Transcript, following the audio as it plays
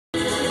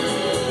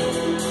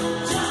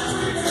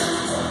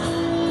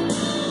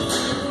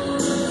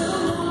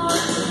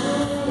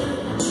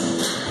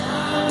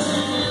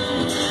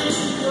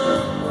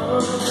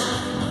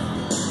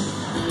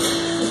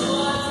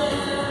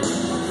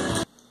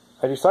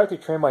decided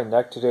to train my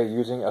neck today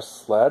using a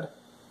sled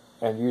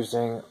and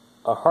using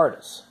a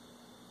harness.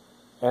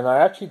 And I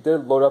actually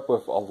did load up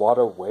with a lot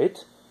of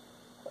weight.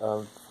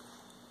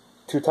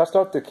 To test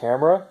out the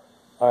camera,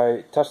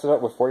 I tested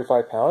out with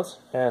 45 pounds,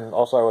 and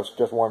also I was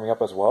just warming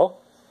up as well.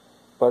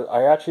 But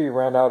I actually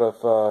ran out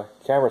of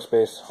camera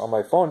space on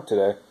my phone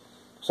today,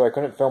 so I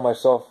couldn't film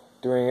myself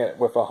doing it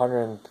with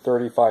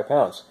 135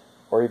 pounds,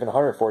 or even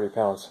 140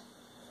 pounds.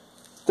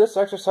 This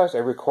exercise, it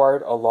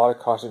required a lot of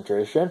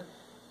concentration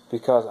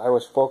because I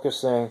was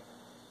focusing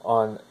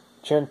on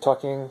chin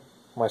tucking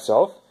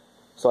myself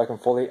so I can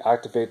fully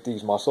activate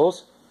these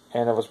muscles,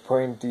 and I was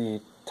putting the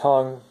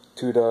tongue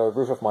to the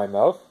roof of my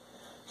mouth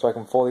so I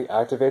can fully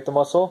activate the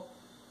muscle.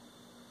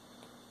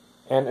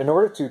 And in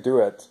order to do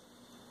it,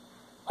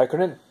 I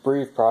couldn't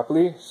breathe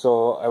properly,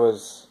 so I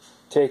was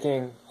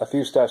taking a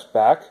few steps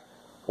back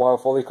while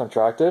fully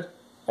contracted,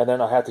 and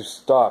then I had to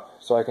stop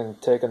so I can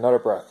take another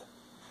breath.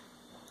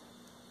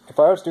 If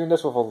I was doing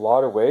this with a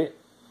lot of weight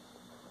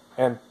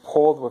and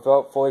pulled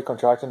without fully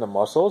contracting the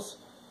muscles,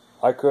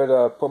 I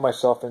could put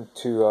myself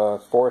into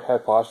forward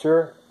head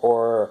posture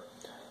or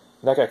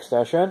neck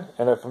extension,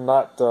 and if I'm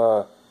not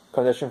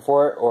conditioned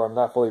for it or I'm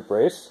not fully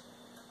braced,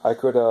 I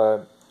could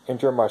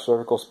injure my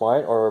cervical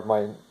spine or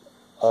my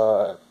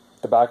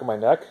the back of my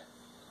neck.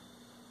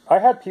 I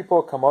had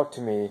people come up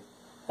to me,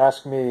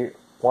 ask me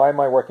why am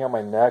I working on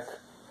my neck,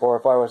 or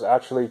if I was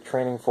actually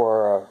training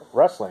for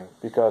wrestling,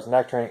 because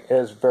neck training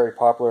is very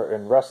popular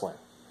in wrestling.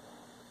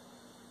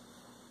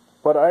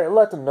 But I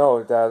let them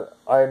know that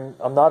I'm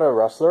not a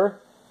wrestler.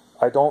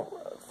 I don't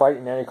fight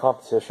in any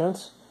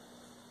competitions.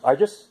 I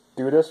just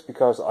do this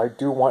because I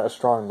do want a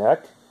strong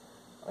neck,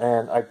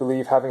 and I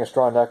believe having a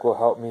strong neck will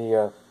help me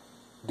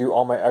do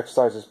all my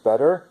exercises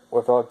better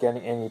without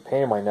getting any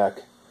pain in my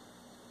neck.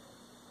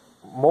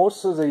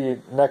 Most of the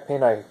neck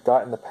pain I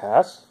got in the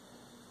past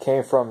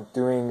came from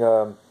doing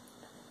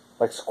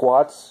like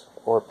squats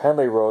or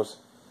pendlay rows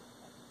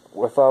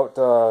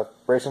without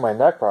bracing my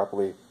neck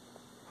properly.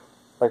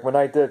 Like when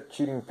I did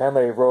cheating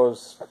pendlay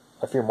rows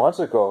a few months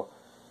ago,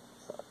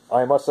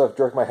 I must have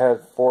jerked my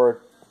head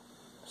forward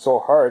so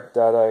hard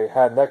that I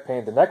had neck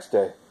pain the next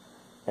day,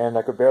 and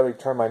I could barely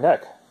turn my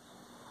neck.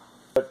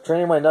 But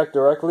training my neck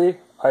directly,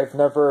 I've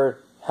never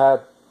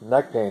had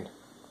neck pain.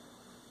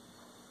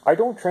 I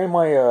don't train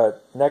my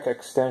neck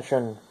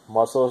extension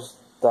muscles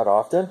that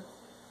often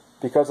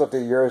because of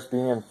the years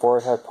being in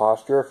forward head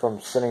posture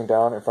from sitting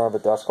down in front of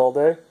a desk all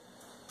day,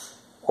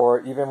 or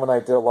even when I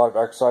did a lot of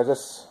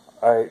exercises,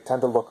 I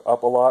tend to look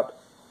up a lot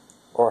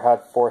or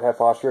had forward head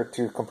posture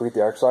to complete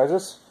the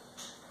exercises.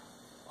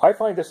 I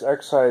find this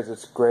exercise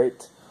is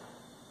great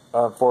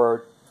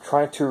for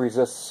trying to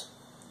resist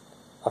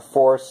a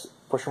force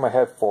pushing my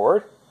head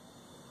forward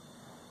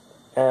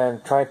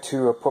and trying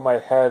to put my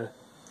head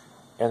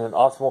in an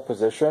optimal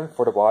position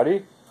for the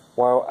body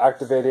while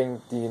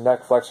activating the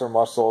neck flexor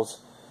muscles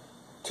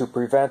to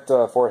prevent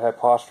forward head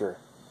posture.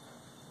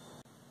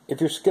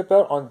 If you skip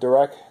out on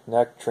direct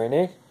neck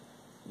training,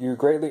 you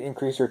greatly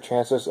increase your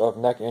chances of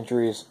neck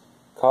injuries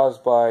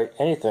caused by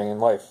anything in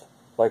life,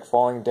 like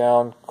falling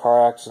down,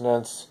 car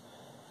accidents,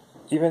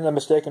 even a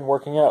mistake in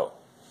working out.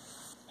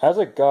 As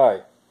a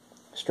guy,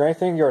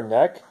 strengthening your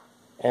neck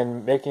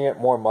and making it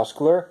more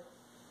muscular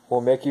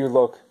will make you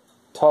look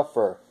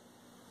tougher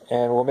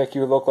and will make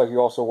you look like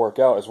you also work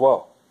out as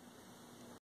well.